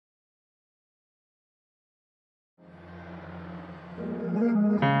LA,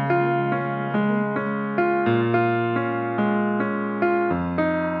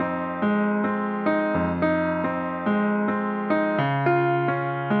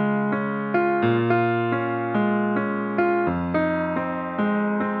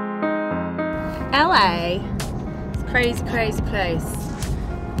 it's a crazy, crazy place.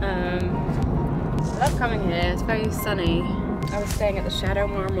 I love coming here, it's very sunny. I was staying at the Chateau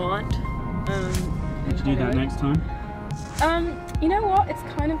Marmont. Would you do that next time? You know what, it's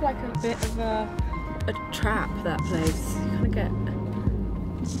kind of like a bit of a trap, that place. You kind of get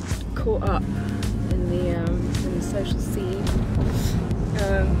caught up in the social scene.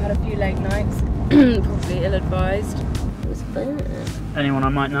 Had a few late nights, probably ill-advised. It was fun. Anyone I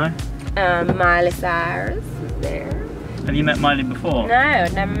might know? Miley Cyrus is there. Have you met Miley before? No,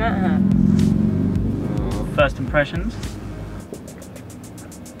 I've never met her. First impressions?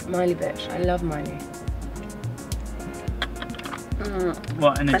 Miley bitch, I love Miley.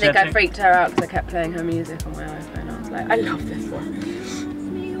 What, I energetic? think I freaked her out because I kept playing her music on my iPhone. I was like, I love this one.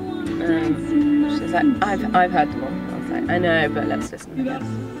 She was like, I've heard them all. I was like, I know, but let's listen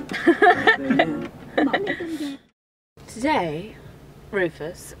again. Today,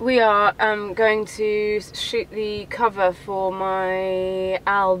 Rufus, we are going to shoot the cover for my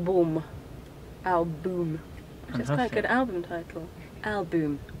album. Which is quite a good album title.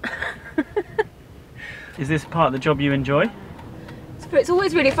 Album. Is this part of the job you enjoy? It's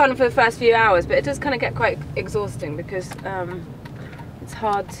always really fun for the first few hours, but it does kind of get quite exhausting because it's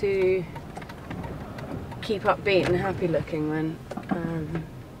hard to keep upbeat and happy looking when...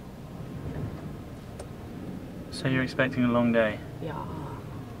 So you're expecting a long day? Yeah.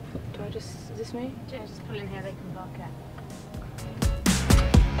 Is this me? Yeah, just pull in here, they can block it.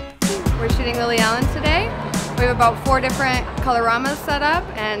 We're shooting Lily Allen today. We have about 4 different coloramas set up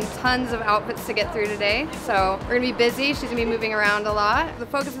and tons of outfits to get through today. So we're gonna be busy. She's gonna be moving around a lot. The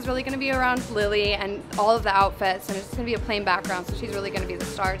focus is really gonna be around Lily and all of the outfits, and it's gonna be a plain background, so she's really gonna be the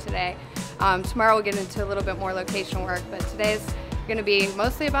star today. Tomorrow we'll get into a little bit more location work, but today's gonna be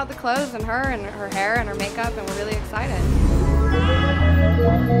mostly about the clothes and her hair and her makeup, and we're really excited.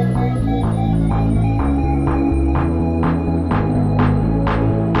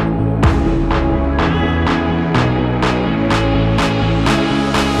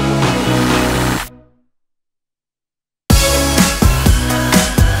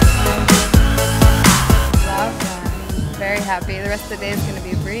 Very happy. The rest of the day is going to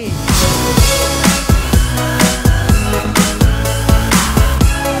be a breeze.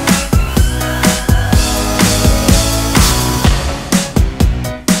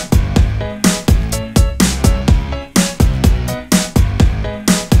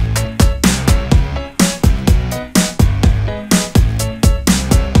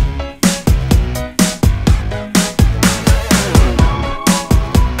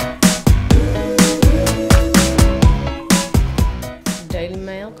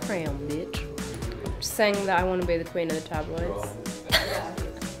 Saying that I want to be the queen of the tabloids.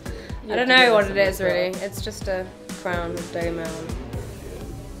 I don't know what it is really. It's just a crown of Daily Mail.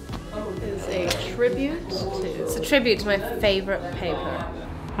 It's a tribute to... It's a tribute to my favourite paper.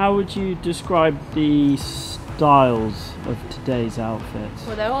 How would you describe the styles of today's outfits?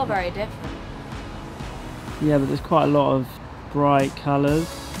 Well, they're all very different. Yeah, but there's quite a lot of bright colours.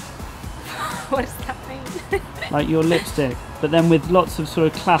 What does that mean? Like your lipstick, but then with lots of sort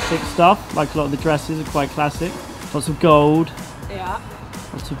of classic stuff, like a lot of the dresses are quite classic. Lots of gold. Yeah.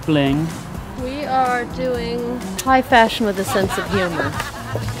 Lots of bling. We are doing high fashion with a sense of humor.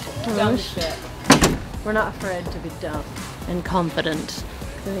 Dumb shit. We're not afraid to be dumb and confident.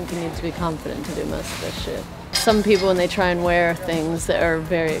 I think you need to be confident to do most of this shit. Some people, when they try and wear things that are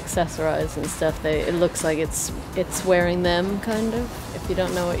very accessorized and stuff, it looks like it's wearing them, kind of. If you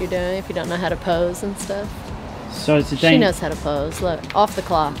don't know what you're doing, if you don't know how to pose and stuff. So it's a She knows how to pose. Look, off the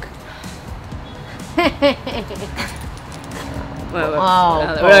clock. Just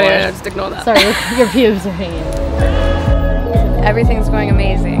ignore that. Sorry, your pubes are hanging. Everything's going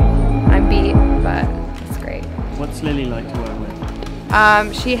amazing. I'm beat, but it's great. What's Lily like to work with?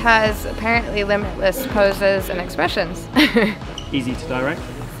 She has apparently limitless poses and expressions. Easy to direct?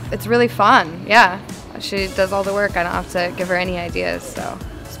 It's really fun, yeah. She does all the work. I don't have to give her any ideas, so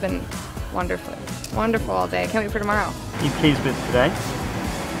it's been wonderful all day. Can't wait for tomorrow. Are you pleased with today?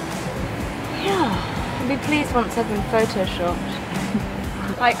 Yeah. I'll be pleased once I've been photoshopped.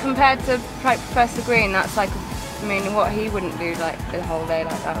 Like compared to like Professor Green, that's like, I mean, what he wouldn't do like the whole day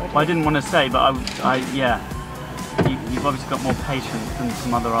like that, would he? Well, I didn't want to say, but yeah. You've obviously got more patience than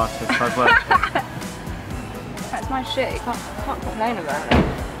some other artists I've worked with. That's my shit, you can't complain about it.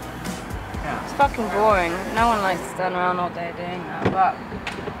 It's fucking boring. No one likes to stand around all day doing that, but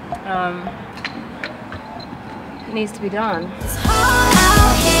it needs to be done. It's hard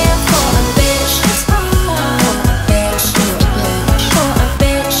out here for a bitch.